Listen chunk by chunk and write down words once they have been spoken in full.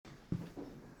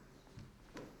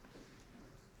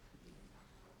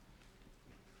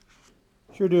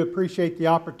sure do appreciate the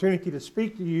opportunity to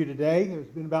speak to you today. It's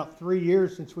been about 3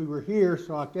 years since we were here,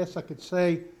 so I guess I could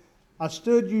say I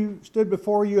stood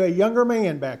before you a younger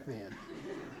man back then.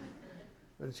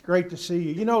 But it's great to see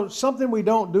you. You know, something we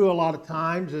don't do a lot of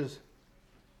times is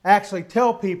actually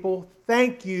tell people,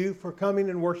 thank you for coming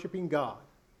and worshiping God.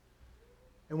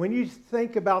 And when you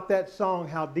think about that song,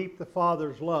 How Deep the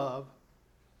Father's Love,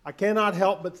 I cannot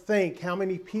help but think how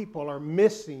many people are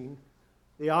missing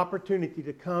the opportunity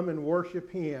to come and worship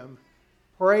Him,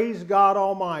 praise God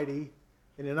Almighty.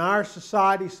 And in our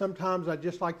society, sometimes I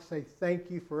just like to say,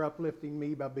 thank you for uplifting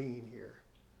me by being here.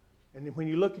 And when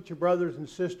you look at your brothers and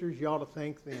sisters, you ought to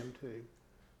thank them too.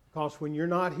 Because when you're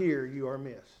not here, you are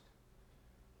missed.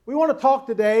 We want to talk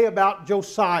today about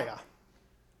Josiah.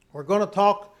 We're going to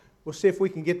talk, we'll see if we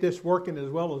can get this working as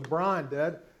well as Brian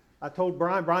did. I told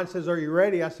Brian says, are you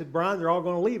ready? I said, Brian, they're all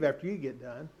going to leave after you get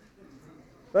done.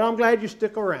 But I'm glad you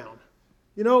stick around.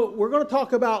 You know, we're going to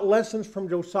talk about lessons from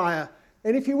Josiah.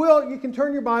 And if you will, you can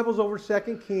turn your Bibles over to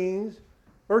 2 Kings,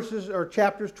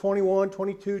 chapters 21,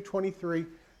 22, 23.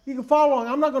 You can follow along.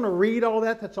 I'm not going to read all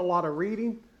that. That's a lot of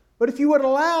reading. But if you would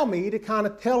allow me to kind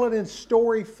of tell it in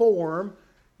story form,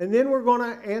 and then we're going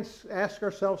to ask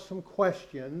ourselves some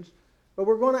questions. But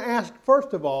we're going to ask,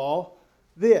 first of all,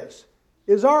 this.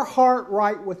 Is our heart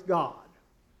right with God?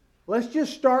 Let's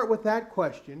just start with that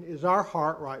question. Is our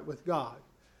heart right with God?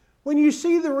 When you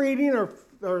see the reading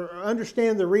or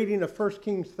understand the reading of 1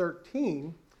 Kings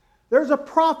 13, there's a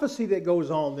prophecy that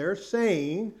goes on there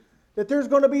saying that there's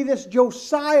going to be this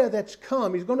Josiah that's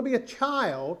come. He's going to be a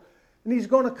child, and he's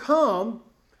going to come,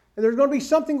 and there's going to be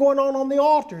something going on the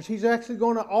altars. He's actually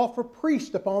going to offer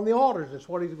priest upon the altars. That's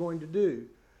what he's going to do.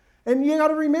 And you got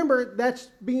to remember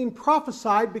that's being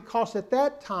prophesied because at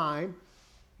that time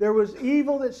there was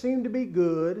evil that seemed to be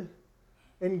good,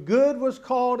 and good was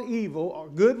called evil, or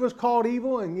good was called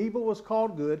evil, and evil was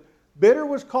called good. Bitter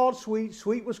was called sweet,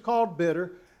 sweet was called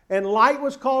bitter, and light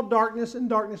was called darkness, and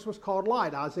darkness was called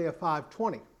light, Isaiah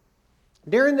 5:20.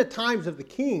 During the times of the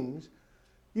kings,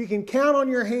 you can count on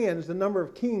your hands the number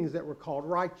of kings that were called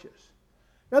righteous.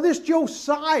 Now this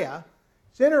Josiah,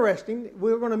 it's interesting,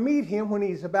 we're going to meet him when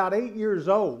he's about 8 years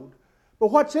old. But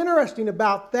what's interesting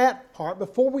about that part,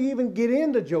 before we even get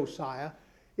into Josiah,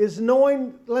 is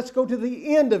knowing, let's go to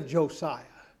the end of Josiah,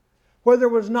 where there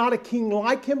was not a king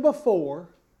like him before,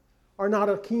 or not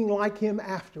a king like him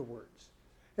afterwards.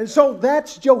 And so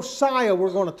that's Josiah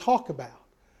we're going to talk about.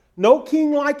 No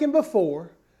king like him before,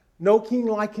 no king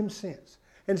like him since.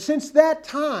 And since that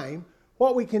time,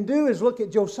 what we can do is look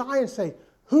at Josiah and say,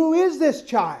 who is this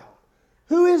child?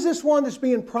 Who is this one that's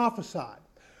being prophesied?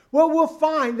 Well, we'll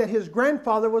find that his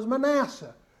grandfather was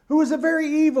Manasseh, who was a very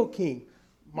evil king.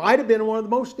 Might have been one of the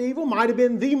most evil, might have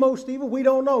been the most evil. We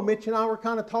don't know. Mitch and I were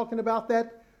kind of talking about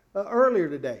that earlier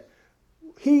today.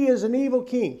 He is an evil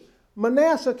king.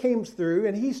 Manasseh comes through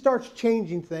and he starts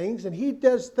changing things, and he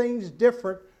does things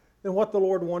different than what the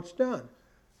Lord wants done.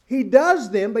 He does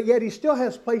them, but yet he still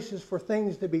has places for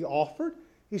things to be offered.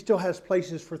 He still has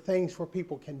places for things where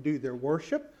people can do their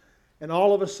worship. And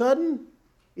all of a sudden,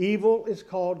 evil is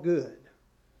called good.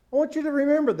 I want you to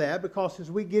remember that, because as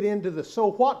we get into the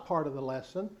so what part of the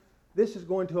lesson, this is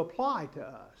going to apply to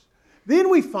us. Then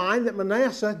we find that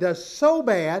Manasseh does so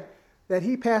bad that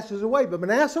he passes away. But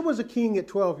Manasseh was a king at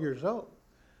 12 years old.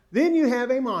 Then you have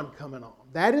Amon coming on.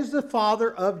 That is the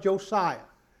father of Josiah.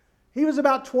 He was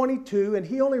about 22 and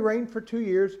he only reigned for 2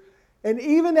 years. And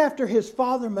even after his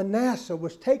father Manasseh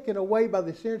was taken away by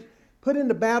the Assyrians, put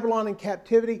into Babylon in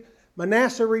captivity,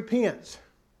 Manasseh repents.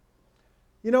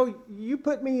 You know, you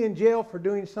put me in jail for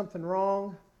doing something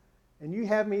wrong, and you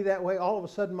have me that way, all of a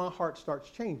sudden my heart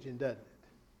starts changing, doesn't it?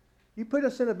 You put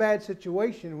us in a bad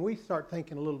situation, and we start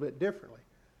thinking a little bit differently.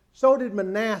 So did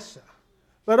Manasseh.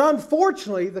 But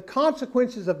unfortunately, the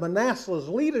consequences of Manasseh's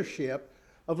leadership,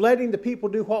 of letting the people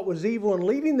do what was evil and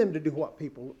leading them to do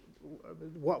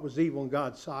what was evil in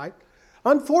God's sight,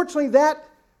 unfortunately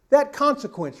that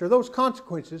consequence, or those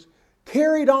consequences,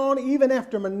 carried on even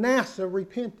after Manasseh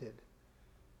repented.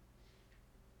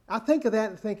 I think of that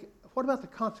and think, what about the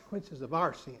consequences of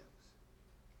our sins?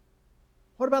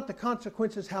 What about the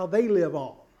consequences, how they live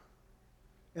on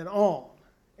and on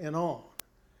and on?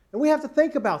 And we have to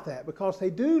think about that, because they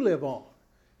do live on.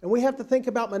 And we have to think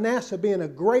about Manasseh being a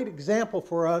great example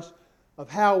for us of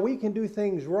how we can do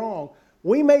things wrong.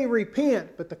 We may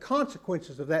repent, but the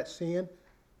consequences of that sin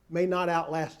may not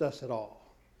outlast us at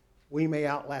all. We may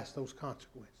outlast those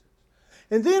consequences.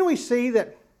 And then we see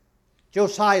that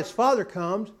Josiah's father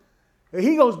comes.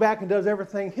 He goes back and does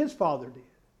everything his father did.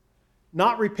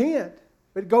 Not repent,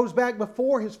 but goes back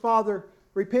before his father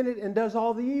repented and does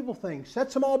all the evil things.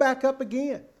 Sets them all back up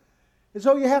again. And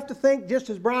so you have to think, just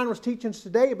as Brian was teaching us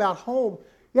today about home,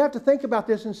 you have to think about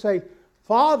this and say,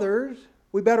 fathers,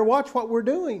 we better watch what we're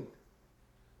doing,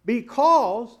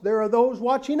 because there are those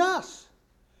watching us.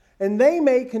 And they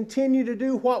may continue to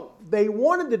do what they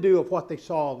wanted to do of what they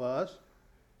saw of us.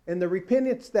 And the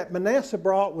repentance that Manasseh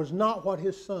brought was not what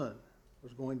his son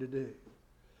was going to do.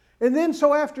 And then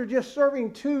so after just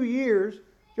serving 2 years,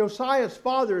 Josiah's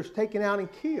father is taken out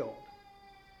and killed.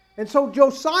 And so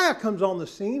Josiah comes on the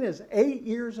scene as 8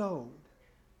 years old.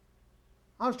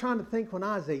 I was trying to think when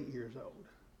I was 8 years old.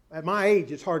 At my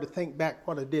age, it's hard to think back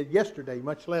what I did yesterday,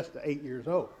 much less to 8 years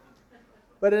old.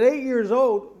 But at 8 years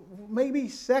old, maybe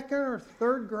second or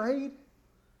third grade.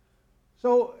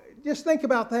 So just think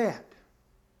about that.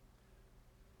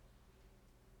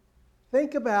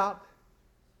 Think about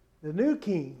the new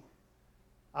king.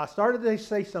 I started to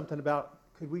say something about,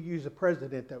 could we use a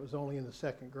president that was only in the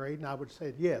second grade? And I would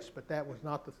say yes, but that was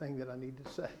not the thing that I needed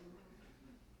to say.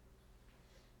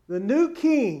 The new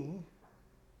king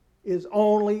is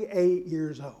only 8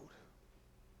 years old.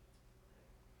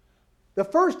 The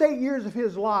first 8 years of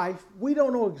his life, we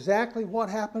don't know exactly what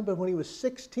happened, but when he was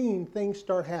 16, things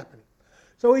start happening.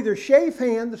 So either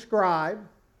Shaphan the scribe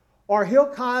or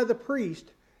Hilkiah the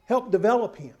priest helped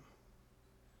develop him.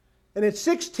 And at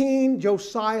 16,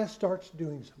 Josiah starts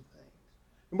doing some things.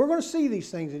 And we're going to see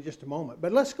these things in just a moment.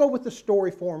 But let's go with the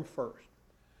story for him first.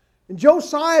 And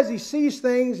Josiah, as he sees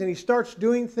things and he starts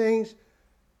doing things,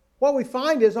 what we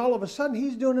find is all of a sudden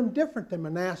he's doing them different than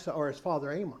Manasseh or his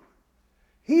father Amon.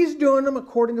 He's doing them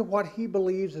according to what he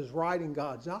believes is right in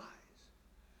God's eyes.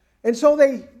 And so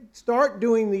they start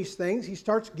doing these things. He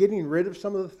starts getting rid of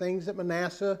some of the things that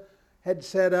Manasseh had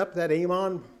set up, that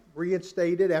Amon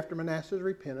reinstated after Manasseh's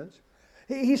repentance.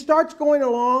 He starts going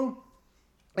along,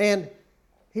 and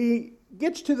he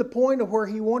gets to the point of where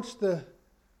he wants the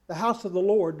house of the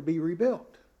Lord to be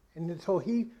rebuilt. And so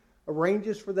he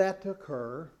arranges for that to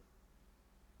occur.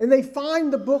 And they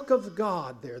find the book of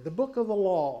God there, the book of the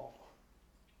law.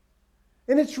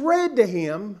 And it's read to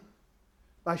him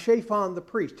by Shaphan the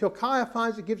priest. Hilkiah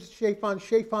finds it, gives it to Shaphan.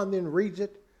 Shaphan then reads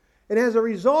it. And as a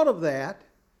result of that,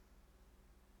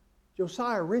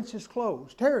 Josiah rents his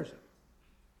clothes, tears them.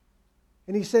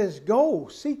 And he says, go,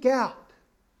 seek out.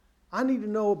 I need to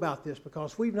know about this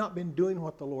because we've not been doing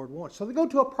what the Lord wants. So they go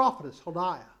to a prophetess,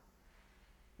 Hodiah.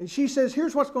 And she says,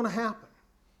 here's what's going to happen.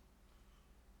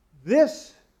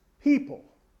 This people,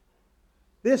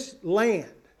 this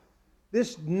land,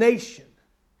 this nation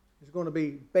is going to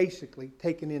be basically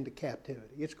taken into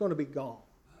captivity. It's going to be gone.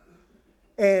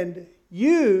 And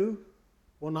you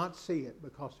will not see it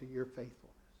because of your faithfulness.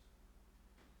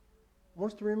 I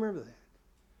want us to remember that.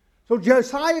 So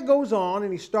Josiah goes on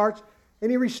and he starts, and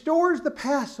he restores the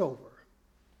Passover.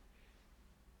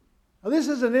 Now this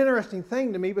is an interesting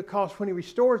thing to me because when he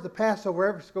restores the Passover,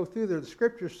 ever go through there, the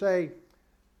scriptures say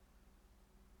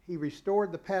he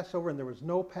restored the Passover and there was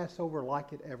no Passover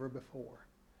like it ever before.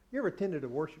 You ever attended a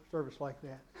worship service like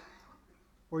that?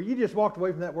 Where you just walked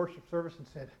away from that worship service and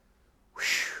said,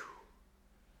 whew,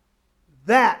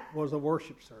 that was a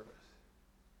worship service.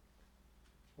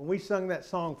 When we sung that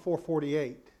song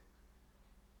 448,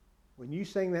 when you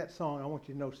sing that song, I want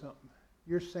you to know something.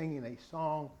 You're singing a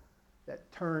song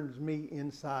that turns me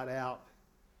inside out.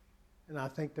 And I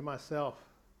think to myself,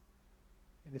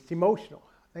 and it's emotional,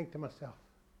 I think to myself,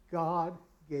 God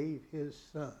gave his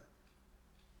son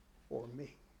for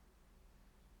me.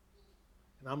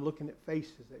 And I'm looking at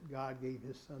faces that God gave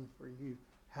his son for you,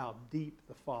 how deep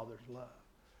the Father's love.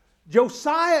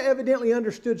 Josiah evidently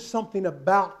understood something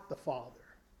about the Father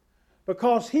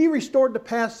because he restored the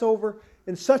Passover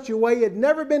in such a way it had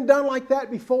never been done like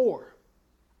that before.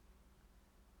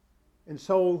 And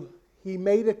so he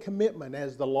made a commitment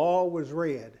as the law was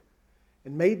read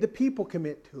and made the people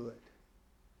commit to it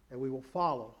that we will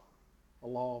follow the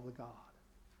law of the God.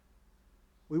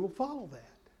 We will follow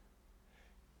that.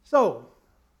 So,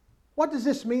 what does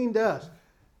this mean to us?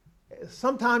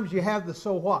 Sometimes you have the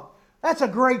so what. That's a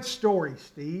great story,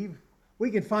 Steve.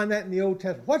 We can find that in the Old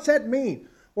Testament. What's that mean?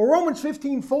 Well, Romans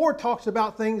 15:4 talks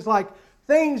about things like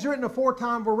things written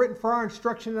aforetime were written for our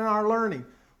instruction and our learning.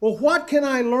 Well, what can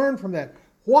I learn from that?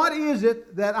 What is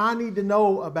it that I need to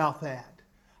know about that?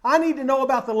 I need to know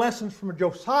about the lessons from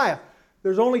Josiah.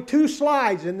 There's only 2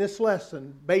 slides in this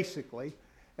lesson, basically.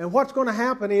 And what's going to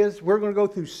happen is we're going to go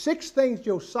through 6 things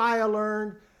Josiah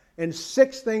learned and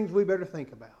 6 things we better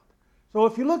think about. So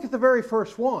if you look at the very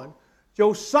first one,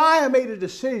 Josiah made a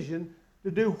decision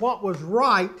to do what was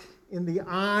right in the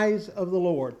eyes of the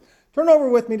Lord. Turn over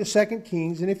with me to 2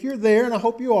 Kings, and if you're there, and I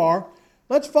hope you are,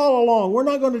 let's follow along. We're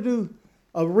not going to do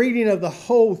a reading of the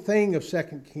whole thing of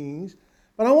 2 Kings,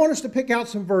 But I want us to pick out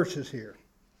some verses here.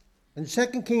 In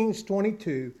 2 Kings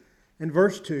 22 and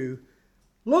verse 2,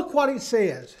 look what he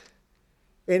says.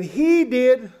 And he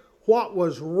did what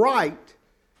was right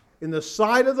in the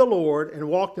sight of the Lord and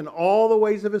walked in all the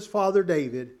ways of his father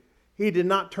David. He did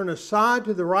not turn aside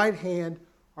to the right hand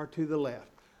or to the left.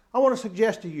 I want to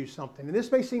suggest to you something, and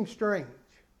this may seem strange.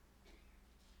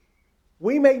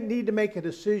 We may need to make a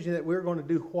decision that we're going to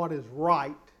do what is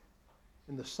right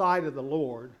in the sight of the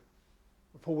Lord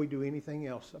before we do anything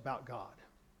else about God.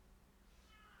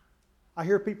 I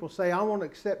hear people say, I want to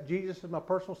accept Jesus as my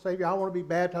personal Savior. I want to be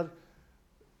baptized.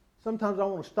 Sometimes I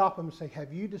want to stop them and say,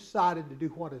 have you decided to do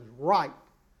what is right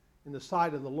in the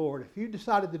sight of the Lord? If you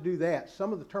decided to do that,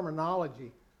 some of the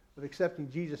terminology of accepting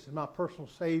Jesus as my personal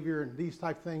Savior and these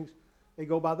type things, they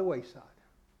go by the wayside.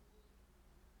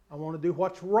 I want to do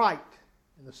what's right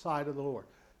in the sight of the Lord.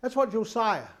 That's what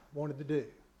Josiah wanted to do.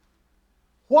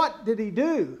 What did he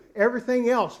do? Everything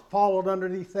else followed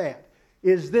underneath that.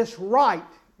 Is this right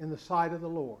in the sight of the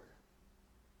Lord?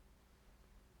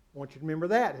 I want you to remember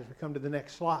that as we come to the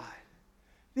next slide.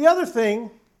 The other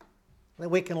thing that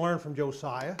we can learn from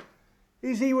Josiah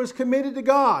is he was committed to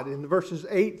God in verses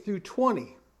 8 through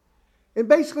 20. And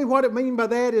basically what it means by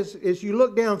that is you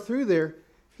look down through there,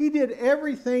 he did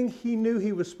everything he knew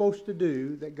he was supposed to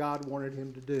do that God wanted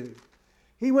him to do.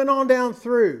 He went on down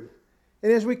through.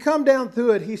 And as we come down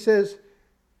through it, he says,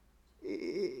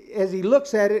 as he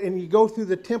looks at it and you go through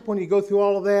the temple and you go through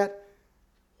all of that,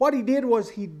 what he did was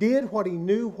he did what he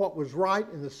knew what was right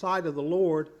in the sight of the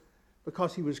Lord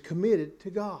because he was committed to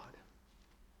God.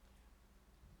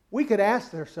 We could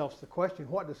ask ourselves the question,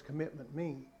 what does commitment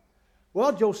mean?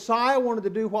 Well, Josiah wanted to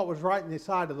do what was right in the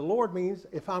sight of the Lord means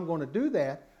if I'm going to do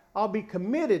that, I'll be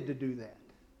committed to do that.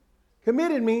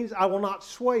 Committed means I will not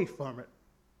sway from it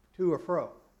to or fro.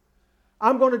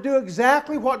 I'm going to do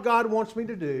exactly what God wants me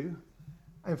to do.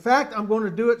 In fact, I'm going to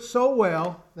do it so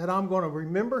well that I'm going to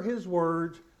remember His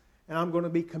words and I'm going to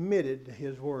be committed to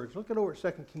His words. Look over at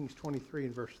 2 Kings 23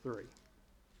 and verse 3. It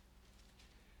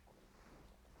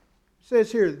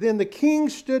says here, then the king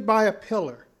stood by a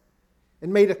pillar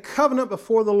and made a covenant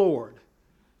before the Lord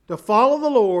to follow the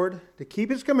Lord, to keep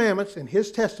His commandments and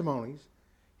His testimonies,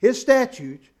 His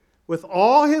statutes, with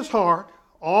all his heart,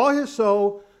 all his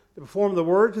soul, to perform the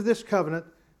words of this covenant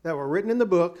that were written in the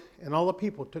book, and all the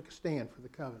people took a stand for the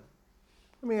covenant.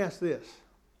 Let me ask this.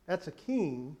 That's a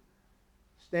king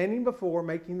standing before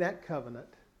making that covenant.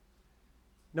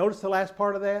 Notice the last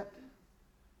part of that?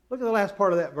 Look at the last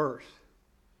part of that verse.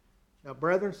 Now,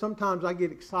 brethren, sometimes I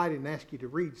get excited and ask you to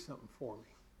read something for me.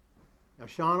 Now,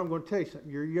 Sean, I'm going to tell you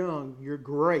something. You're young. You're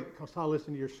great. Because I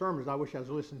listen to your sermons. I wish I was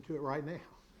listening to it right now.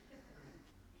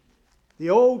 The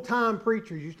old-time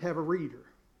preachers used to have a reader.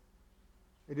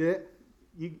 They did it.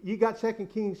 You got 2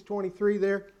 Kings 23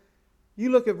 there?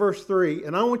 You look at verse 3,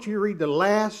 and I want you to read the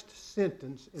last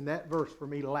sentence in that verse for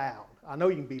me loud. I know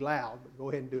you can be loud, but go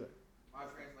ahead and do it. My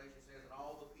translation says, and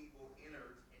all the people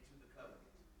entered into the covenant.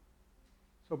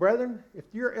 So, brethren, if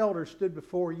your elder stood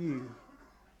before you,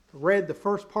 read the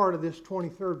first part of this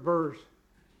 23rd verse,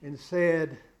 and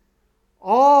said,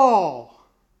 all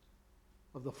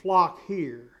of the flock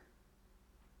here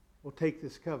will take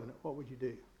this covenant, what would you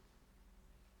do?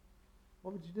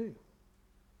 What would you do?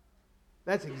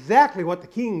 That's exactly what the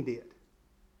king did.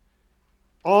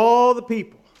 All the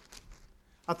people.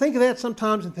 I think of that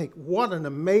sometimes and think, what an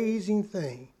amazing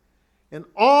thing. And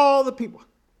all the people.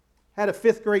 Had a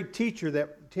 5th grade teacher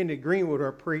that attended Greenwood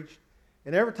or preached,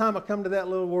 and every time I come to that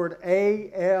little word,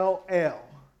 A-L-L,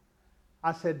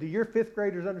 I said, do your 5th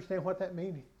graders understand what that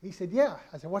means? He said, yeah.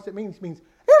 I said, what's it mean? It means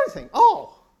everything,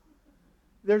 all.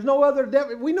 There's no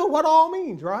other, we know what all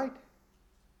means, right?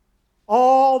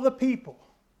 All the people,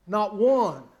 not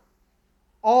one,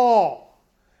 all.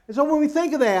 And so when we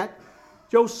think of that,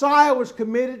 Josiah was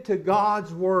committed to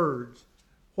God's words.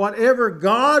 Whatever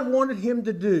God wanted him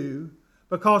to do,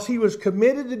 because he was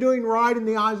committed to doing right in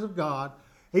the eyes of God,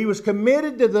 he was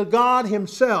committed to the God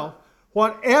Himself.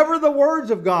 Whatever the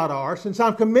words of God are, since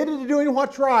I'm committed to doing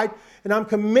what's right, and I'm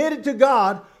committed to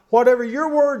God, whatever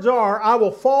your words are, I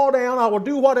will fall down, I will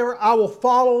do whatever, I will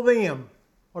follow them.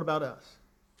 What about us?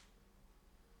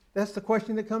 That's the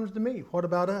question that comes to me. What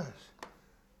about us?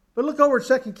 But look over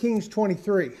at 2 Kings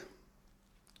 23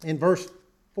 in verse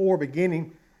 4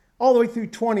 beginning all the way through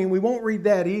 20. And we won't read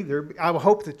that either. I will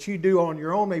hope that you do on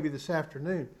your own maybe this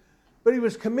afternoon. But he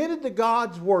was committed to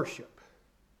God's worship.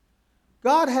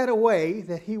 God had a way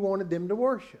that He wanted them to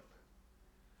worship.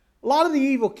 A lot of the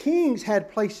evil kings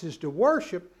had places to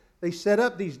worship. They set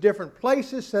up these different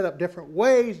places, set up different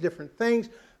ways, different things,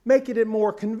 making it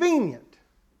more convenient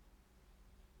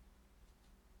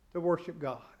to worship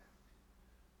God.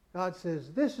 God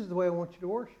says, this is the way I want you to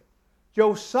worship.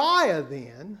 Josiah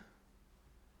then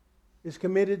is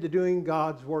committed to doing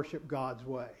God's worship God's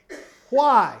way.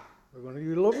 Why? We're going to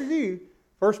do a little review.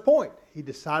 First point, he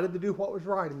decided to do what was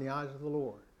right in the eyes of the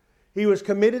Lord. He was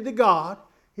committed to God.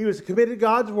 He was committed to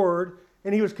God's word.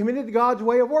 And he was committed to God's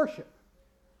way of worship.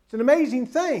 It's an amazing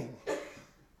thing.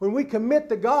 When we commit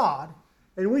to God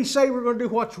and we say we're going to do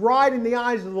what's right in the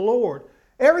eyes of the Lord,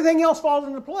 everything else falls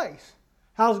into place.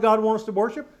 How does God want us to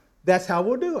worship? That's how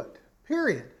we'll do it.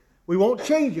 Period. We won't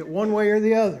change it one way or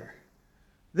the other.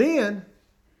 Then,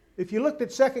 if you looked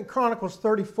at 2 Chronicles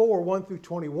 34, 1 through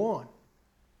 21,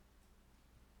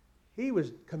 he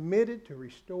was committed to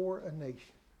restore a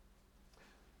nation.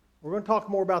 We're going to talk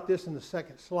more about this in the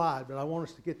second slide, but I want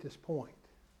us to get this point.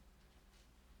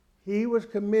 He was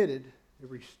committed to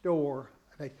restore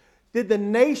a nation. Did the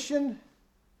nation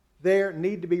there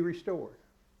need to be restored?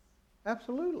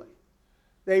 Absolutely.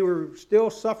 They were still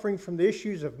suffering from the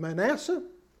issues of Manasseh,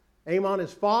 Amon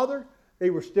his father. They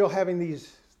were still having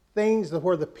these things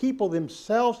where the people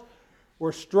themselves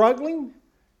were struggling.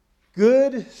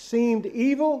 Good seemed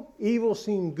evil. Evil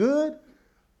seemed good.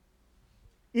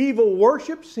 Evil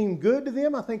worship seemed good to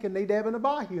them. I think in Nadab and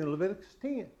Abihu in Leviticus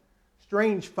 10.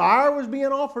 Strange fire was being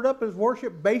offered up as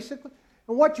worship, basically.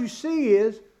 And what you see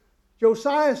is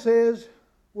Josiah says,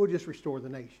 we'll just restore the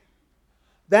nation.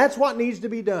 That's what needs to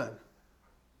be done.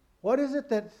 What is it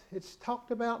that it's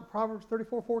talked about in Proverbs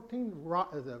 34:14?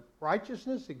 The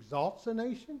righteousness exalts a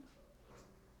nation.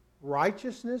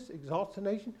 Righteousness exalts a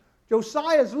nation.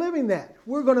 Josiah is living that.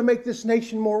 We're going to make this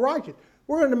nation more righteous.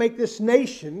 We're going to make this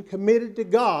nation committed to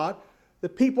God. The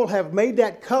people have made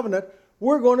that covenant.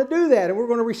 We're going to do that, and we're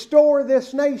going to restore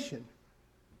this nation.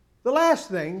 The last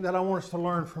thing that I want us to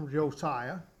learn from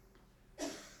Josiah,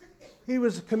 he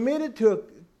was committed to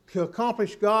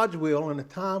accomplish God's will in a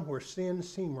time where sin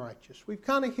seemed righteous. We've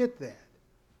kind of hit that.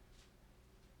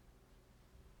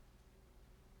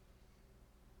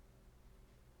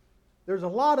 There's a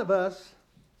lot of us,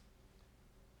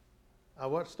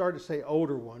 I started to say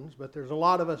older ones, but there's a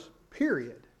lot of us,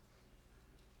 period,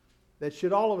 that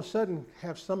should all of a sudden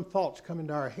have some thoughts come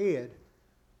into our head.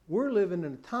 We're living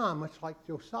in a time much like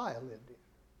Josiah lived in.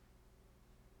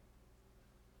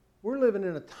 We're living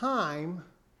in a time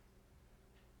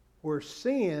where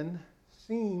sin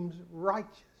seems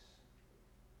righteous.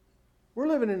 We're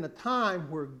living in a time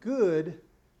where good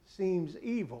seems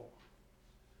evil.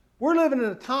 We're living in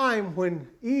a time when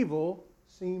evil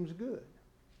seems good.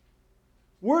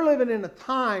 We're living in a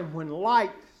time when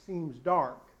light seems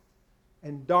dark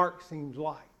and dark seems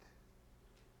light.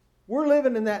 We're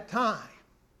living in that time.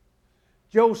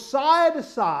 Josiah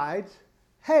decides,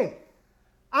 hey,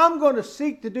 I'm going to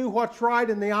seek to do what's right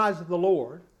in the eyes of the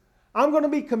Lord. I'm going to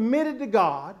be committed to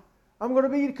God. I'm going to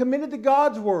be committed to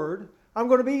God's word. I'm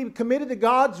going to be committed to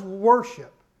God's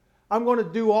worship. I'm going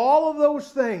to do all of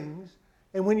those things.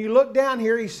 And when you look down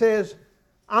here, he says,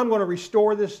 I'm going to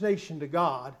restore this nation to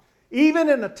God. Even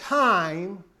in a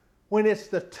time when it's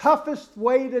the toughest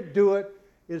way to do it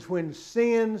is when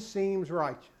sin seems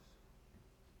righteous.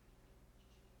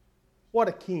 What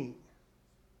a king.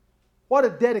 What a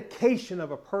dedication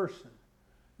of a person.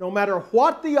 No matter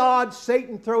what the odds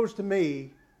Satan throws to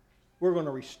me, we're going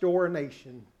to restore a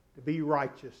nation to be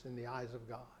righteous in the eyes of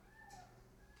God.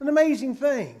 An amazing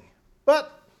thing.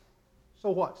 But,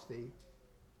 so what, Steve?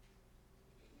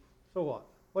 So what?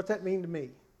 What's that mean to me?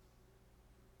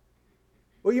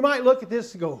 Well, you might look at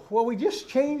this and go, well, we just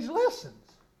changed lessons.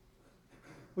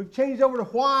 We've changed over to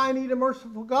why I need a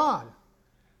merciful God.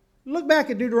 Look back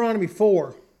at Deuteronomy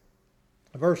 4,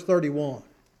 verse 31.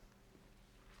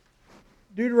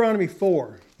 Deuteronomy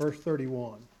 4, verse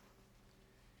 31.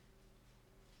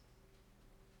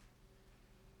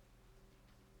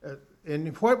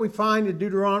 And what we find in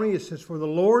Deuteronomy, it says, for the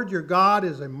Lord your God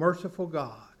is a merciful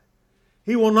God.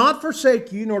 He will not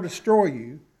forsake you nor destroy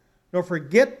you, nor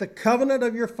forget the covenant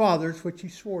of your fathers which he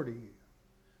swore to you.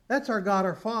 That's our God,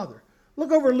 our Father.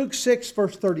 Look over Luke 6,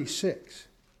 verse 36.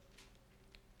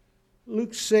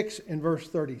 Luke 6 and verse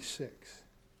 36.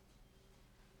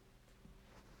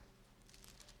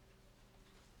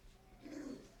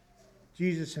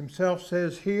 Jesus himself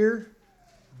says here,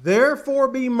 therefore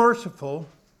be merciful,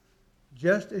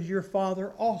 just as your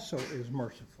Father also is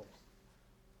merciful.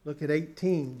 Look at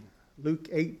 18. Luke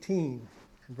 18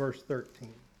 and verse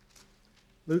 13.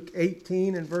 Luke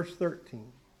 18 and verse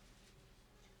 13.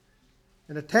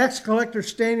 And a tax collector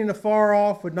standing afar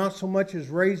off would not so much as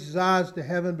raise his eyes to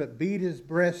heaven, but beat his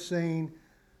breast, saying,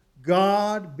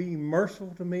 God, be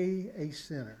merciful to me, a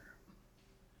sinner.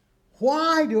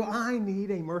 Why do I need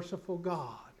a merciful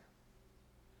God?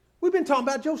 We've been talking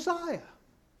about Josiah.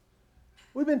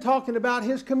 We've been talking about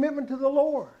his commitment to the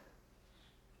Lord.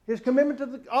 His commitment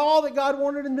to all that God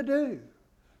wanted him to do.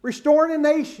 Restoring a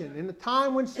nation in a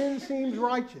time when sin seems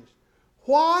righteous.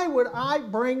 Why would I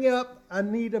bring up I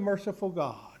need a merciful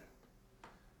God?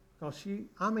 Because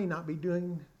I may not be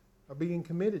doing or being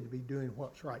committed to be doing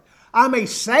what's right. I may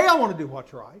say I want to do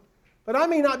what's right, but I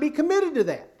may not be committed to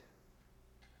that.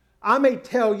 I may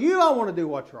tell you I want to do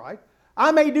what's right.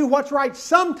 I may do what's right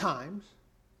sometimes,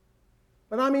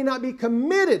 but I may not be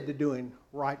committed to doing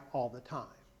right all the time.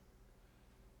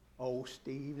 Oh,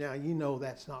 Steve, now you know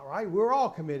that's not right. We're all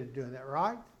committed to doing that,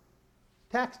 right?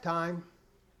 Tax time.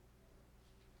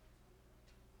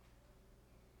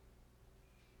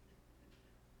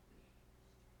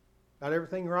 Got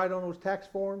everything right on those tax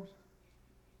forms?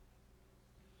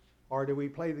 Or do we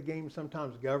play the game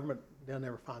sometimes government, they'll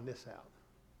never find this out?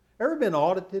 Ever been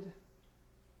audited?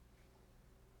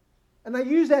 And I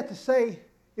use that to say,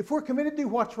 if we're committed to do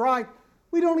what's right,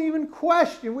 we don't even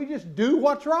question. We just do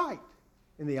what's right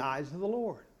in the eyes of the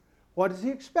Lord. What does He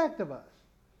expect of us?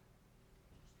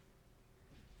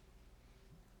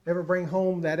 Ever bring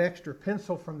home that extra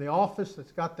pencil from the office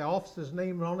that's got the office's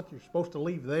name on it you're supposed to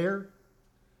leave there?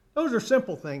 Those are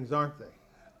simple things, aren't they?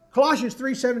 Colossians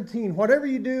 3:17, whatever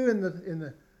you do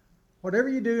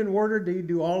in word or deed,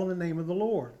 do all in the name of the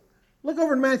Lord. Look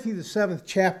over in Matthew the 7th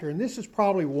chapter, and this is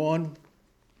probably one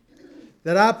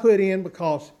that I put in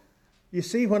because, you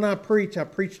see, when I preach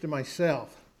to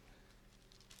myself.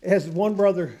 As one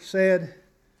brother said,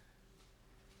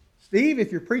 Steve,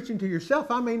 if you're preaching to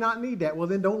yourself, I may not need that. Well,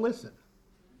 then don't listen.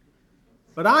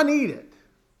 But I need it.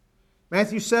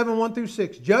 Matthew 7, 1 through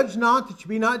 6. Judge not that you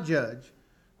be not judged.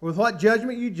 For with what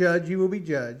judgment you judge, you will be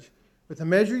judged. With the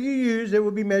measure you use, it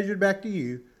will be measured back to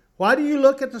you. Why do you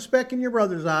look at the speck in your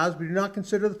brother's eyes, but do not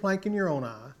consider the plank in your own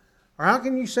eye? Or how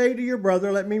can you say to your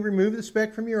brother, let me remove the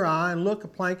speck from your eye, and look, a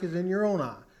plank is in your own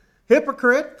eye?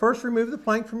 Hypocrite, first remove the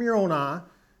plank from your own eye,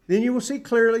 then you will see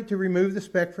clearly to remove the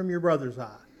speck from your brother's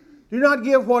eye. Do not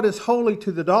give what is holy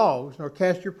to the dogs, nor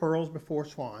cast your pearls before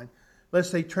swine,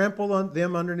 lest they trample on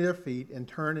them under their feet and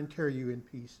turn and tear you in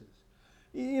pieces.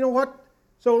 You know what?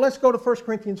 So let's go to 1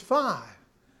 Corinthians 5.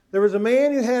 There was a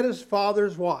man who had his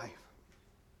father's wife.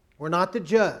 We're not to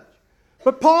judge.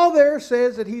 But Paul there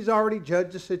says that he's already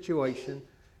judged the situation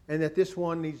and that this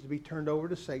one needs to be turned over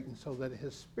to Satan so that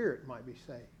his spirit might be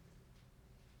saved.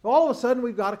 So all of a sudden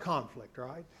we've got a conflict,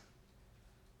 right?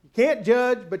 You can't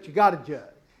judge, but you got to judge.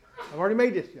 I've already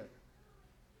made this judgment.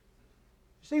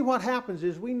 See, what happens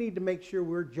is we need to make sure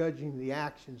we're judging the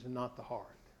actions and not the heart.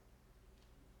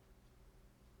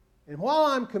 And while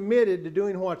I'm committed to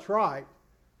doing what's right,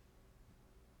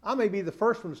 I may be the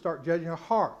first one to start judging our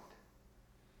heart.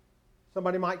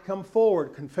 Somebody might come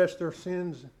forward, confess their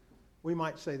sins. We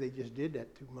might say they just did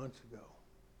that 2 months ago.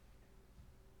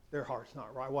 Their heart's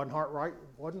not right. Wasn't heart right?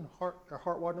 Their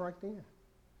heart wasn't right then.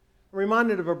 I'm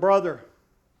reminded of a brother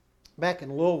back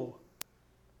in Louisville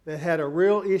that had a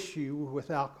real issue with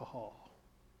alcohol.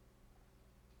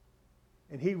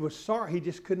 And he was sorry. He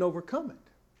just couldn't overcome it.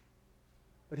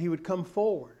 But he would come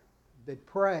forward. They'd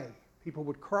pray. People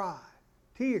would cry.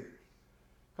 Tears.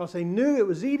 Because they knew it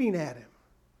was eating at him.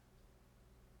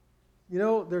 You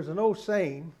know, there's an old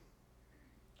saying,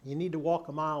 you need to walk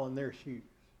a mile in their shoes.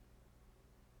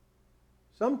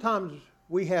 Sometimes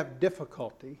we have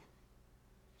difficulty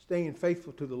staying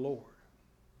faithful to the Lord.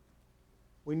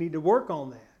 We need to work on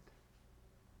that.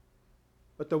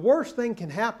 But the worst thing can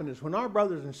happen is when our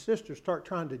brothers and sisters start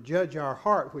trying to judge our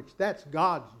heart, which that's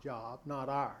God's job, not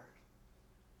ours.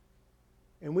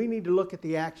 And we need to look at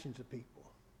the actions of people.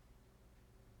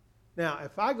 Now,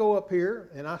 if I go up here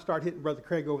and I start hitting Brother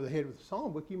Craig over the head with a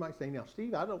psalm book, you might say, now,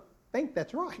 Steve, I don't think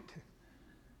that's right.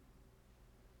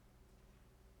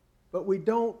 But we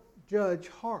don't judge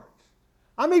hearts.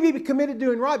 I may be committed to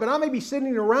doing right, but I may be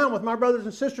sitting around with my brothers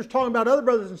and sisters talking about other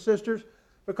brothers and sisters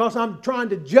because I'm trying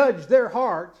to judge their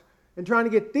hearts and trying to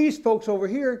get these folks over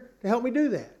here to help me do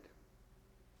that.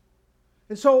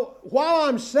 And so while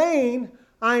I'm saying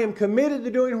I am committed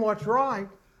to doing what's right,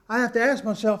 I have to ask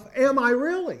myself, am I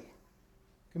really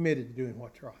committed to doing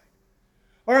what's right?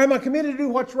 Or am I committed to do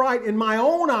what's right in my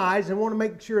own eyes and want to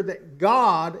make sure that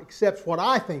God accepts what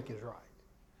I think is right?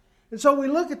 And so we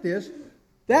look at this.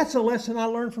 That's a lesson I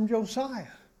learned from Josiah.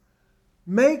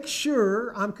 Make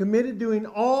sure I'm committed to doing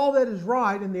all that is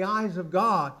right in the eyes of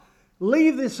God.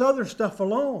 Leave this other stuff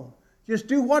alone. Just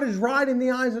do what is right in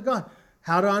the eyes of God.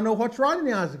 How do I know what's right in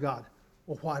the eyes of God?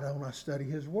 Well, why don't I study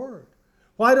His Word?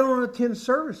 Why don't I attend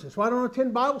services? Why don't I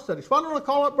attend Bible studies? Why don't I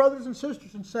call up brothers and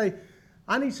sisters and say,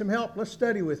 I need some help. Let's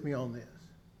study with me on this.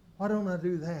 Why don't I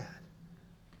do that?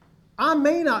 I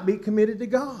may not be committed to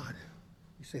God.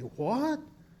 You say, what?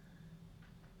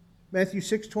 Matthew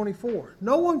 6:24.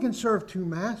 No one can serve two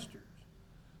masters.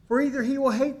 For either he will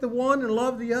hate the one and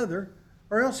love the other,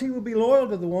 or else he will be loyal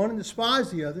to the one and despise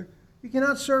the other. You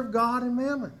cannot serve God and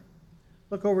mammon.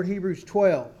 Look over at Hebrews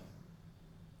 12.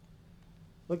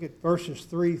 Look at verses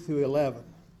 3 through 11.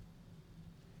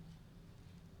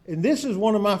 And this is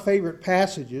one of my favorite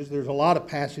passages. There's a lot of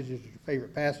passages that are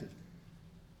favorite passages.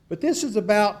 But this is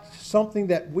about something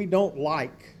that we don't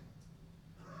like.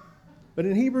 But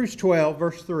in Hebrews 12,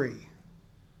 verse 3,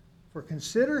 for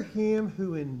consider him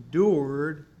who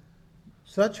endured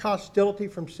such hostility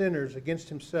from sinners against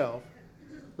himself,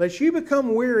 lest you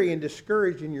become weary and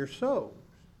discouraged in your souls.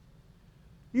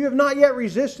 You have not yet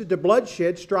resisted to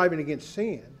bloodshed, striving against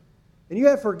sin, and you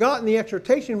have forgotten the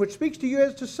exhortation which speaks to you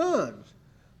as to sons.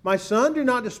 My son, do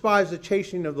not despise the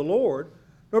chastening of the Lord,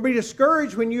 nor be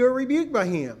discouraged when you are rebuked by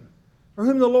him. For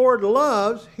whom the Lord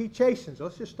loves, he chastens.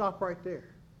 Let's just stop right there.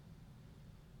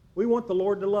 We want the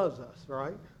Lord to love us,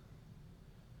 right?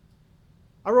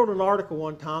 I wrote an article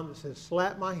one time that says,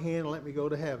 slap my hand and let me go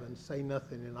to heaven, say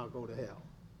nothing and I'll go to hell.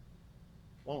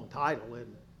 Long title,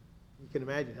 isn't it? You can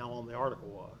imagine how long the article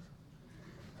was.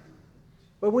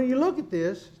 But when you look at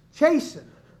this, chasten.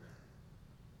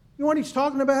 You know what he's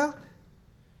talking about?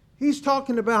 He's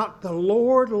talking about the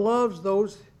Lord loves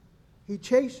those he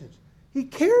chastens. He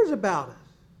cares about us.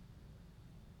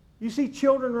 You see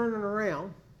children running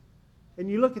around, and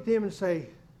you look at them and say,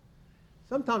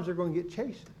 sometimes they're going to get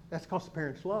chastened. That's because the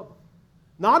parents love them.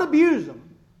 Not abuse them,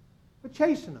 but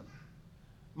chasten them.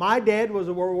 My dad was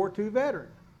a World War II veteran.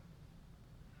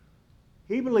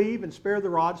 He believed in spare the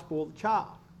rod, spoil the child.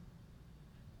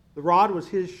 The rod was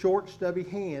his short, stubby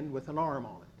hand with an arm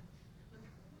on it.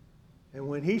 And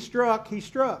when he struck, he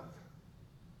struck.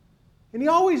 And he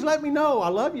always let me know, I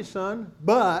love you, son,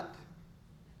 but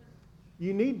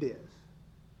you need this.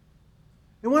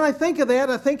 And when I think of that,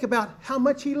 I think about how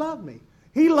much he loved me.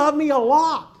 He loved me a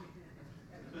lot.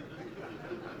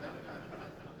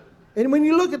 And when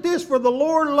you look at this, for the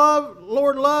Lord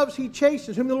loves, he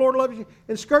chastens. Whom the Lord loves,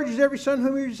 and scourges every son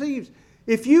whom he receives.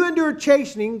 If you endure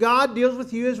chastening, God deals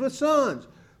with you as with sons.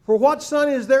 For what son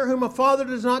is there whom a father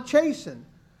does not chasten?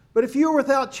 But if you are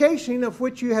without chastening, of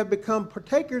which you have become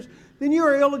partakers, then you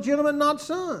are illegitimate, not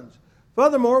sons.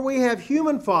 Furthermore, we have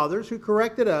human fathers who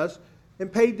corrected us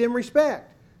and paid them respect.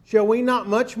 Shall we not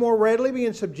much more readily be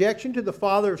in subjection to the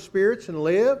Father of spirits and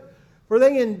live? For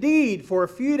they indeed for a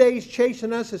few days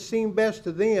chasten us as seemed best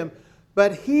to them,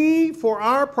 but he for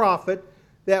our profit,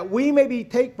 that we may be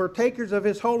partakers of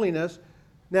his holiness.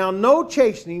 Now no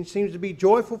chastening seems to be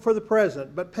joyful for the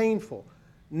present, but painful.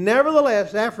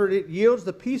 Nevertheless, after it yields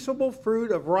the peaceable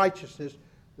fruit of righteousness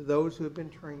to those who have been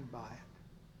trained by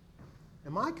it.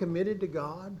 Am I committed to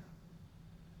God?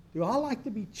 Do I like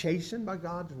to be chastened by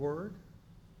God's word?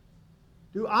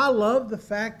 Do I love the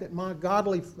fact that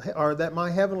my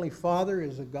heavenly Father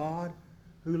is a God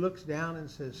who looks down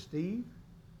and says, Steve,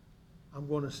 I'm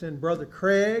going to send Brother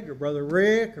Craig or Brother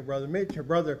Rick or Brother Mitch or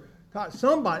Brother Todd,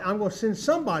 somebody. I'm going to send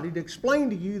somebody to explain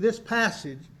to you this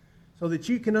passage so that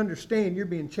you can understand you're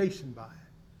being chastened by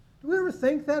it. Do we ever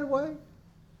think that way?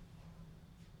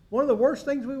 One of the worst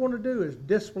things we want to do is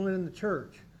discipline in the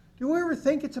church. Do we ever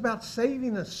think it's about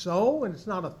saving a soul and it's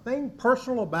not a thing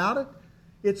personal about it?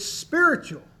 It's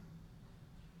spiritual.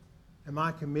 Am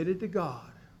I committed to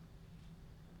God?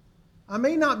 I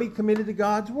may not be committed to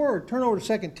God's word. Turn over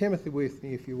to 2 Timothy with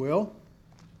me, if you will.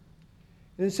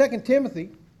 And in 2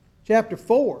 Timothy chapter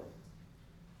 4,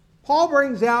 Paul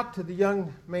brings out to the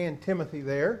young man Timothy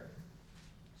there,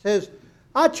 says,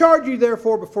 I charge you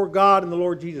therefore before God and the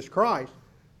Lord Jesus Christ,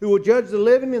 who will judge the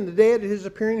living and the dead at his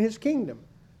appearing in his kingdom.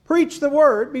 Preach the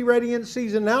word, be ready in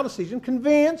season and out of season,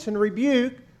 convince and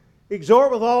rebuke,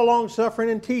 exhort with all long-suffering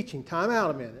and teaching. Time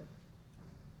out a minute.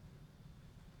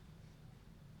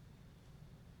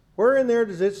 Where in there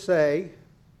does it say,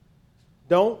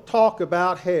 don't talk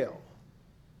about hell?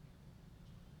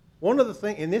 One of the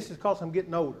things, and this is because I'm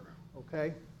getting older,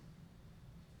 okay?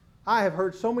 I have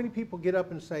heard so many people get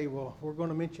up and say, well, we're going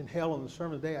to mention hell in the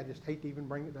sermon today. I just hate to even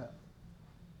bring it up.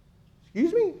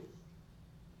 Excuse me?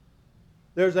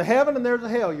 There's a heaven and there's a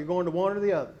hell. You're going to one or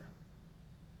the other.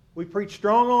 We preach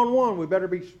strong on one, we better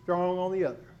be strong on the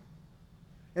other.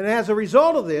 And as a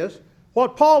result of this,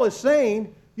 what Paul is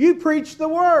saying, you preach the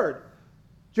word.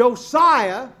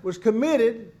 Josiah was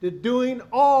committed to doing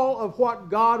all of what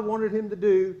God wanted him to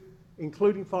do,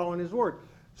 including following his word.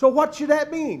 So what should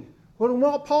that mean? Well,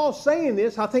 while Paul's saying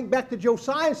this, I think back to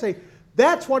Josiah and say,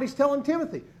 that's what he's telling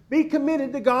Timothy. Be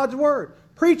committed to God's word.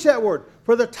 Preach that word.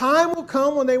 For the time will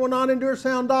come when they will not endure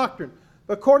sound doctrine,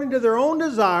 but according to their own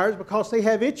desires, because they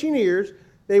have itching ears,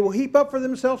 They will heap up for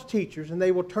themselves teachers, and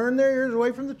they will turn their ears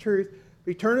away from the truth,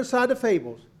 be turned aside to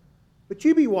fables. But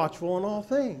you be watchful in all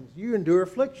things. You endure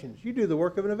afflictions. You do the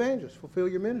work of an evangelist. Fulfill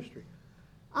your ministry.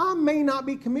 I may not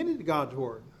be committed to God's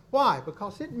word. Why?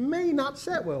 Because it may not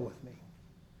set well with me.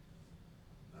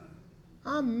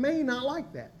 I may not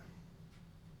like that.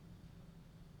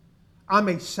 I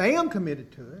may say I'm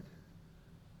committed to it.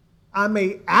 I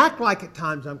may act like at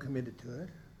times I'm committed to it.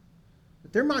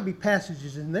 But there might be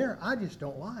passages in there I just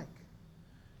don't like.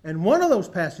 And one of those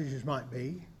passages might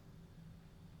be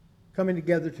coming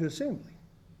together to assembly.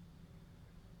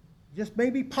 It just may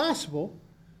be possible,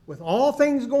 with all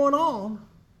things going on,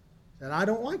 that I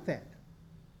don't like that.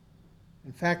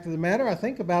 In fact of the matter, I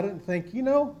think about it and think,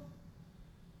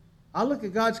 I look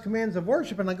at God's commands of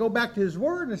worship and I go back to His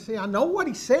Word and say, I know what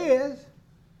He says.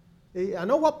 I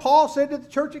know what Paul said to the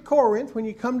church at Corinth when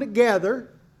you come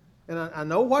together. And I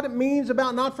know what it means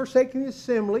about not forsaking the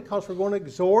assembly, because we're going to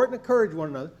exhort and encourage one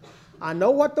another. I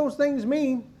know what those things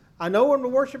mean. I know when to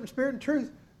worship in spirit and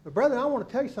truth. But brother, I want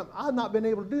to tell you something. I've not been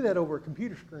able to do that over a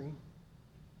computer screen.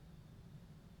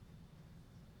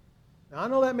 Now, I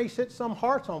know that may set some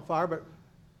hearts on fire, but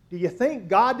do you think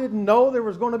God didn't know there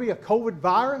was going to be a COVID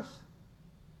virus?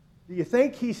 Do you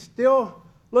think He still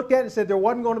looked at it and said there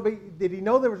wasn't going to be, did He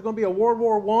know there was going to be a World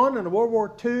War I and a World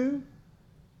War II?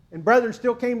 And brethren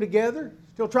still came together,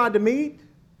 still tried to meet?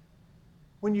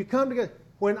 When you come together,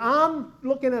 when I'm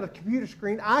looking at a computer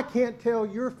screen, I can't tell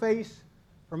your face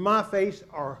from my face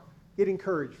or get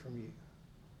encouraged from you.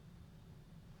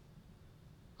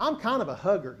 I'm kind of a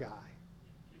hugger guy.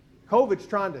 COVID's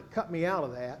trying to cut me out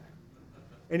of that.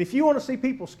 And if you want to see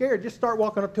people scared, just start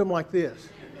walking up to them like this.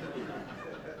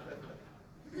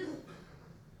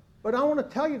 But I want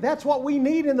to tell you, that's what we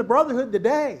need in the brotherhood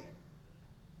today.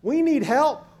 We need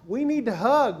help. We need to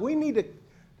hug. We need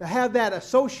to have that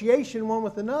association one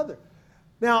with another.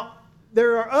 Now,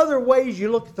 there are other ways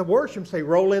you look at the worship and say,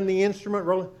 roll in the instrument,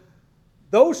 roll in.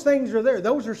 Those things are there.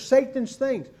 Those are Satan's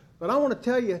things. But I want to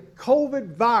tell you,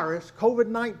 COVID virus,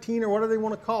 COVID-19 or whatever they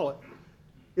want to call it,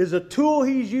 is a tool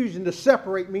he's using to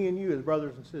separate me and you as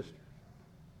brothers and sisters.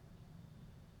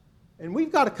 And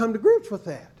we've got to come to grips with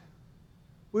that.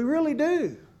 We really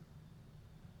do.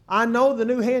 I know the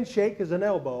new handshake is an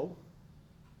elbow,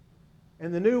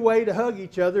 and the new way to hug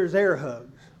each other is air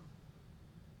hugs.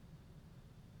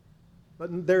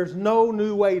 But there's no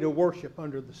new way to worship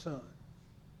under the sun.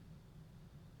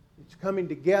 It's coming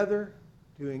together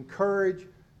to encourage,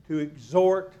 to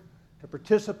exhort, to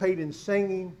participate in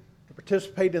singing, to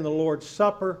participate in the Lord's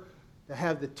Supper, to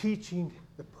have the teaching,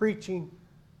 the preaching.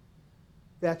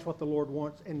 That's what the Lord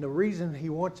wants. And the reason He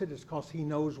wants it is because He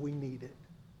knows we need it.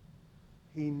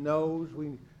 He knows we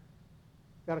need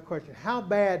it. Got a question. How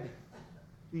bad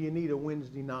do you need a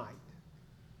Wednesday night?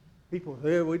 People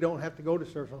say, we don't have to go to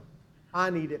service. I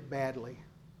need it badly.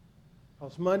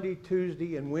 Because Monday,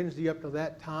 Tuesday, and Wednesday up to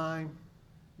that time,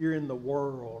 you're in the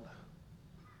world.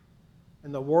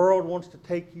 And the world wants to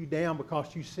take you down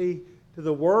because you see, to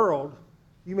the world,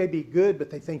 you may be good, but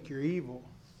they think you're evil.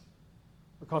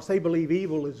 Because they believe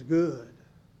evil is good.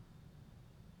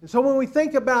 And so when we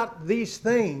think about these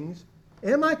things,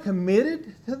 am I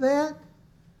committed to that?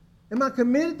 Am I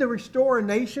committed to restore a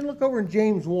nation? Look over in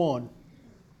James 1.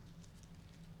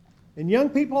 And young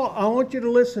people, I want you to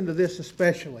listen to this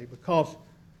especially, because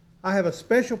I have a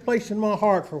special place in my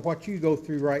heart for what you go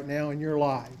through right now in your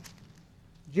life.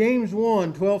 James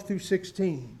 1, 12 through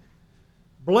 16.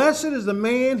 Blessed is the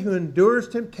man who endures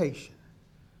temptation,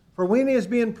 for when he is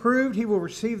being proved, he will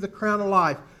receive the crown of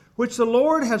life, which the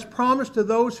Lord has promised to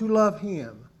those who love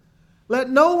Him. Let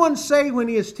no one say when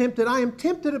he is tempted, I am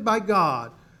tempted by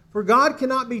God. For God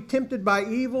cannot be tempted by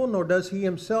evil, nor does He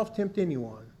Himself tempt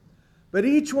anyone. But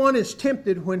each one is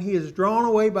tempted when he is drawn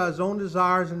away by his own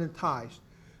desires and enticed.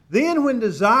 Then when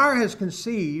desire has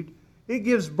conceived, it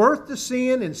gives birth to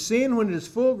sin, and sin, when it is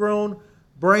full grown,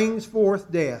 brings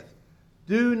forth death.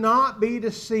 Do not be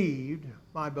deceived,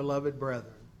 my beloved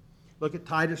brethren. Look at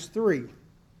Titus 3,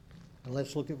 and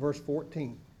let's look at verse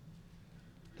 14.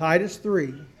 Titus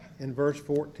 3 and verse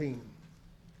 14.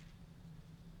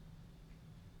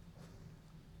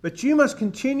 But you must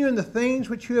continue in the things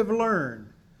which you have learned,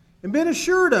 and been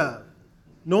assured of,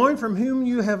 knowing from whom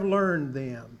you have learned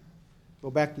them. Go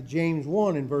back to James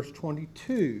 1 in verse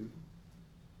 22.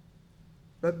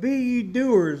 But be ye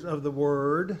doers of the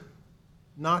word,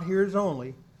 not hearers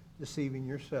only, deceiving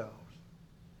yourselves.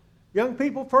 Young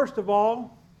people, first of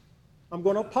all, I'm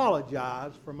going to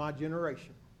apologize for my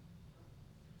generation.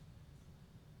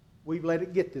 We've let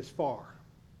it get this far.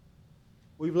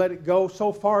 We've let it go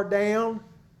so far down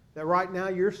that right now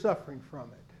you're suffering from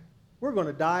it. We're going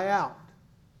to die out.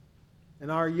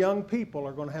 And our young people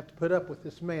are going to have to put up with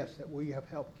this mess that we have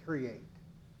helped create.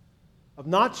 Of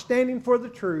not standing for the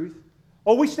truth.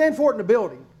 Oh, we stand for it in the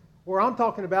building. Where I'm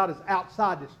talking about is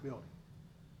outside this building.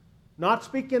 Not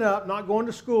speaking up, not going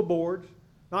to school boards,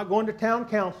 not going to town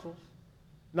councils,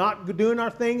 not doing our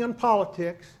thing on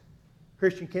politics.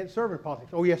 Christian can't serve in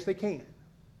politics. Oh, yes, they can.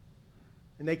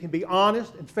 And they can be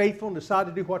honest and faithful and decide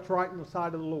to do what's right on the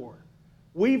side of the Lord.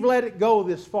 We've let it go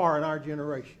this far in our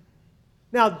generation.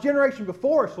 Now, the generation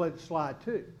before us let it slide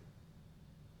too.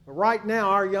 But right now,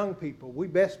 our young people, we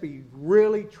best be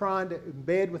really trying to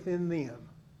embed within them.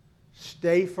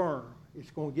 Stay firm.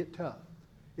 It's going to get tough.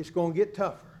 It's going to get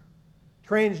tougher.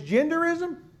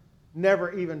 Transgenderism,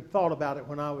 never even thought about it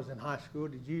when I was in high school.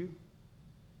 Did you?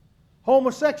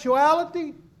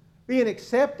 Homosexuality, being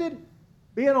accepted,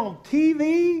 being on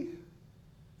TV,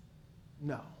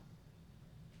 no.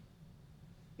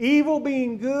 Evil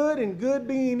being good and good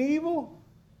being evil,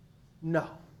 no.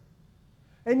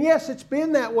 And yes, it's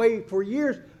been that way for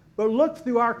years, but look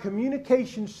through our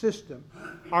communication system,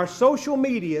 our social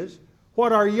medias,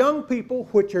 what our young people,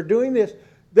 which are doing this,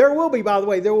 there will be, by the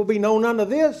way, there will be no none of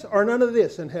this or none of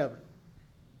this in heaven.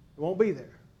 It won't be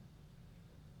there.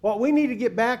 What we need to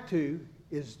get back to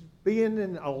is being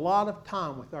in a lot of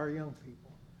time with our young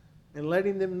people and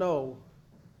letting them know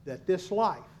that this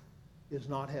life is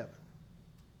not heaven.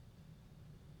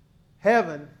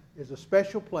 Heaven is a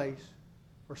special place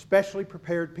for specially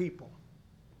prepared people.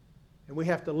 And we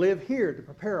have to live here to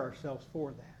prepare ourselves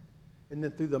for that. And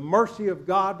then through the mercy of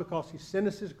God, because He sent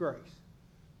us His grace,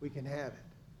 we can have it.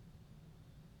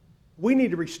 We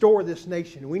need to restore this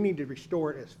nation. We need to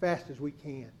restore it as fast as we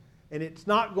can. And it's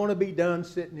not going to be done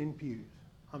sitting in pews.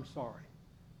 I'm sorry.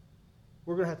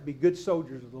 We're going to have to be good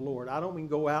soldiers of the Lord. I don't mean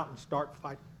go out and start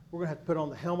fighting. We're going to have to put on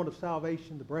the helmet of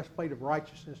salvation, the breastplate of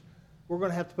righteousness. We're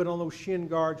going to have to put on those shin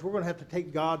guards. We're going to have to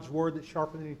take God's word that's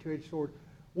sharper than any two-edged sword.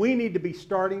 We need to be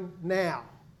starting now,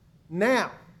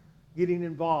 getting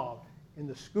involved in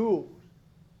the schools,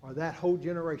 or that whole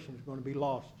generation is going to be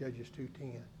lost, Judges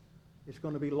 2:10. It's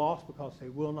going to be lost because they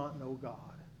will not know God.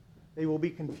 They will be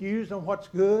confused on what's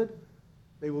good.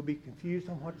 They will be confused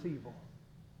on what's evil.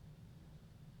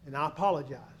 And I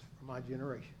apologize for my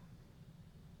generation.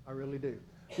 I really do.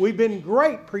 We've been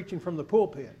great preaching from the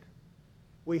pulpit.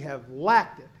 We have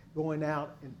lacked it going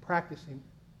out and practicing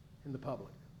in the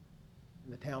public,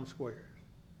 in the town squares.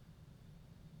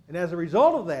 And as a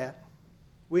result of that,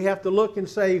 we have to look and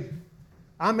say,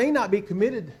 I may not be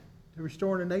committed to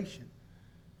restoring a nation.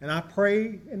 And I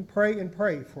pray and pray and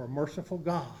pray for a merciful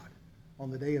God on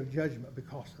the day of judgment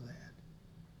because of that.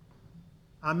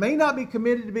 I may not be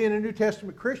committed to being a New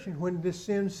Testament Christian when this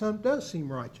sin does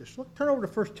seem righteous. Look, turn over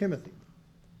to 1 Timothy,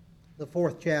 the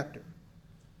 4th chapter.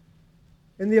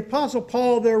 And the Apostle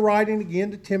Paul there writing again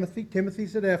to Timothy.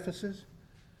 Timothy's at Ephesus.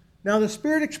 Now the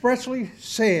Spirit expressly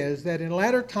says that in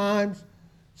latter times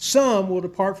some will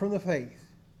depart from the faith,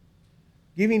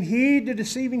 giving heed to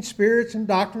deceiving spirits and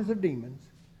doctrines of demons,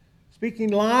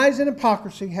 speaking lies and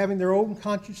hypocrisy, having their own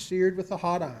conscience seared with a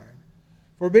hot iron,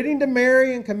 forbidding to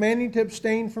marry and commanding to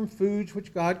abstain from foods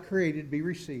which God created to be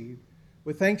received,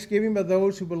 with thanksgiving by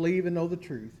those who believe and know the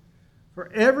truth.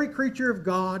 For every creature of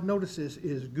God, notice this,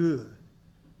 is good.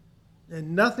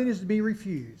 And nothing is to be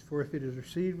refused, for if it is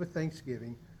received with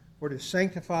thanksgiving, for it is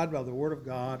sanctified by the word of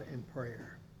God and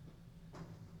prayer.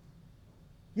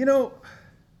 You know,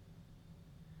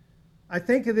 I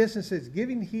think of this and says,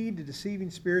 giving heed to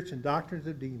deceiving spirits and doctrines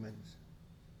of demons.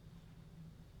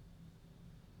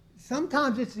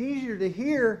 Sometimes it's easier to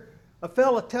hear a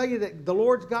fella tell you that the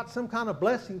Lord's got some kind of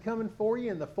blessing coming for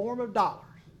you in the form of dollars.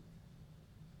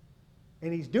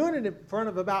 And He's doing it in front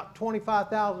of about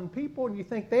 25,000 people, and you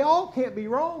think they all can't be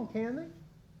wrong, can they?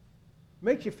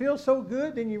 Makes you feel so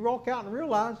good, then you walk out and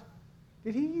realize,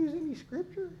 did He use any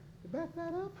scripture to back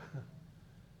that up?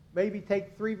 Maybe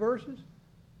take 3 verses.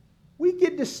 We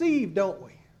get deceived, don't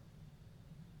we?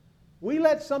 We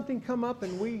let something come up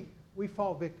and we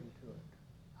fall victim to it.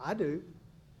 I do.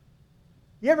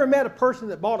 You ever met a person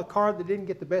that bought a car that didn't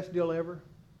get the best deal ever?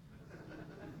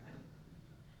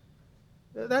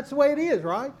 That's the way it is,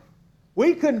 right?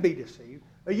 We couldn't be deceived.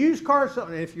 A used car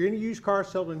salesman, and if you're in a used car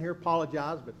salesman here,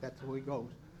 apologize, but that's the way it goes.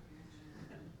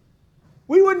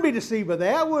 We wouldn't be deceived by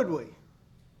that, would we?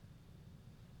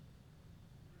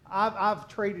 I've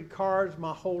traded cars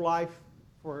my whole life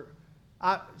for...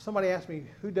 somebody asked me,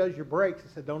 who does your brakes?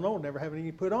 I said, don't know, never have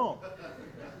any put on.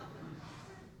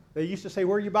 They used to say,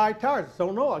 where you buy tires? I said,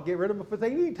 don't know, I'll get rid of them if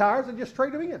they need tires and just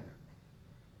trade them in.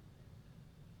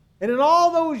 And in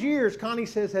all those years, Connie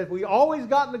says, have we always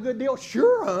gotten a good deal?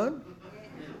 Sure, hon.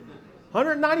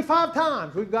 195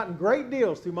 times we've gotten great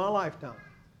deals through my lifetime.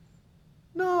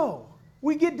 No.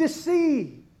 We get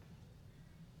deceived.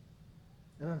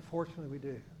 And unfortunately we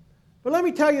do. But let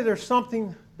me tell you, there's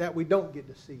something that we don't get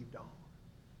deceived on.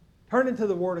 Turning to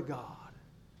the Word of God.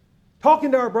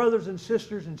 Talking to our brothers and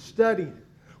sisters and studying it.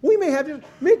 We may have just,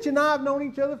 Mitch and I have known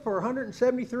each other for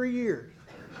 173 years.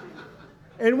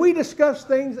 And we discuss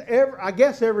things,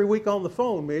 every week on the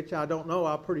phone, Mitch. I don't know,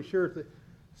 I'm pretty sure. That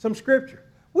some scripture.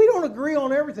 We don't agree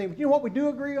on everything, but you know what we do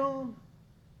agree on?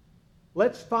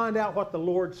 Let's find out what the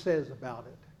Lord says about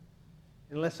it.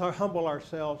 And let's humble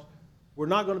ourselves. We're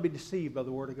not going to be deceived by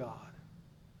the Word of God.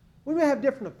 We may have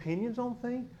different opinions on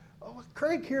things. Oh,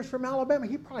 Craig here's from Alabama.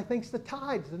 He probably thinks the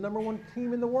Tide's the number one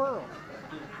team in the world.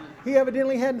 He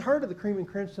evidently hadn't heard of the Cream and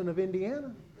Crimson of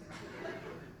Indiana.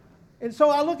 And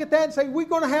so I look at that and say, we're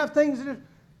going to have things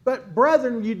but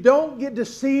brethren, you don't get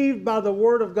deceived by the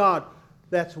Word of God.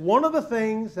 That's one of the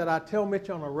things that I tell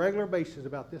Mitch on a regular basis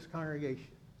about this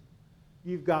congregation.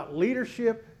 You've got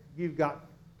leadership, you've got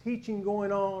teaching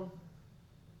going on.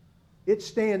 It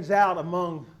stands out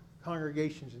among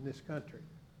congregations in this country.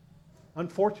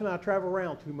 Unfortunately, I travel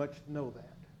around too much to know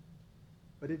that.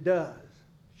 But it does.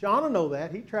 Shauna knows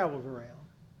that. He travels around.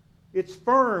 It's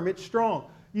firm. It's strong.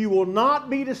 You will not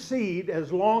be deceived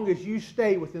as long as you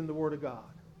stay within the Word of God.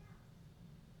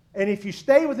 And if you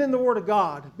stay within the Word of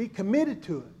God, be committed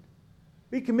to it.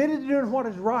 Be committed to doing what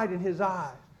is right in His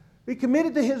eyes. Be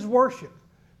committed to His worship.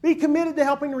 Be committed to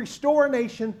helping restore a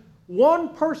nation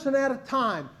one person at a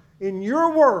time. In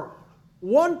your world,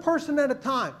 one person at a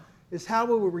time is how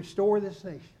we will restore this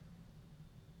nation.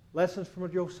 Lessons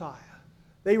from Josiah.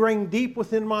 They ring deep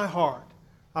within my heart.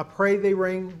 I pray they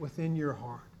ring within your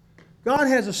heart. God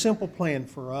has a simple plan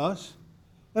for us.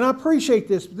 And I appreciate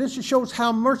this. This just shows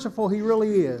how merciful He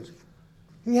really is.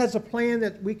 He has a plan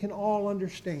that we can all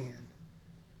understand.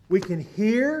 We can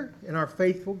hear, and our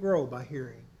faith will grow by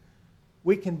hearing.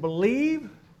 We can believe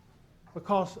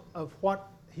because of what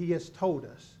He has told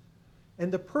us.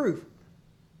 And the proof,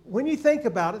 when you think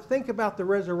about it, think about the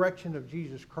resurrection of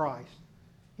Jesus Christ.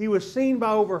 He was seen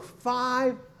by over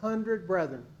 500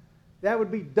 brethren. That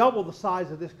would be double the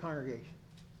size of this congregation.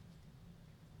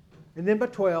 And then by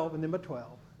 12, and then by 12,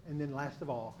 and then last of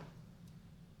all,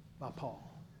 by Paul.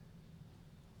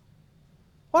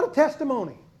 What a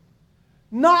testimony.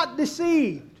 Not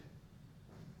deceived.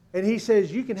 And he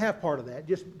says, you can have part of that.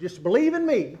 Just believe in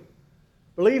me.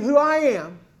 Believe who I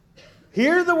am.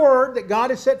 Hear the word that God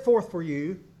has set forth for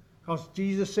you. Because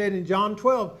Jesus said in John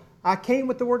 12, I came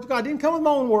with the words of God. I didn't come with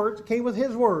my own words. I came with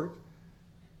His words.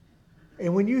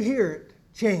 And when you hear it,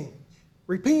 change.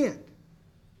 Repent.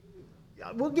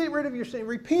 We'll get rid of your sin.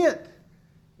 Repent.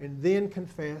 And then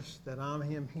confess that I'm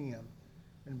Him.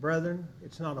 And brethren,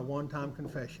 it's not a one-time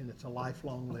confession. It's a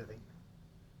lifelong living.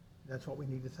 That's what we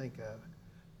need to think of.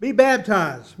 Be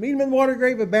baptized. Meet them in the water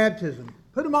grave of baptism.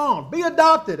 Put them on. Be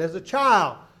adopted as a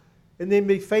child. And then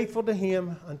be faithful to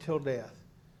Him until death.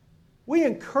 We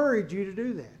encourage you to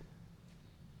do that.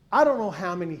 I don't know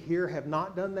how many here have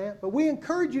not done that, but we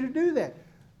encourage you to do that.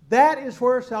 That is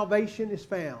where salvation is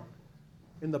found,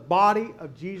 in the body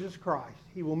of Jesus Christ.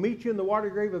 He will meet you in the water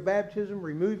grave of baptism,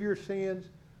 remove your sins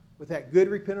with that good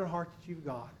repentant heart that you've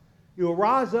got. You'll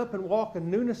rise up and walk in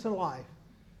newness of life.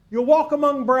 You'll walk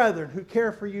among brethren who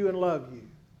care for you and love you.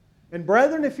 And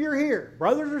brethren, if you're here,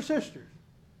 brothers or sisters,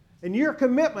 and your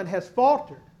commitment has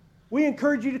faltered, we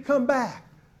encourage you to come back.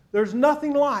 There's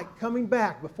nothing like coming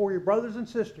back before your brothers and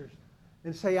sisters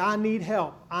and say, I need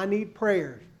help, I need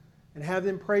prayers, and have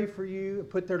them pray for you and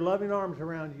put their loving arms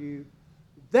around you.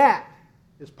 That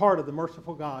is part of the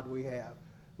merciful God we have.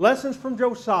 Lessons from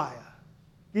Josiah.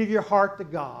 Give your heart to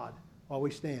God while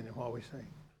we stand and while we sing.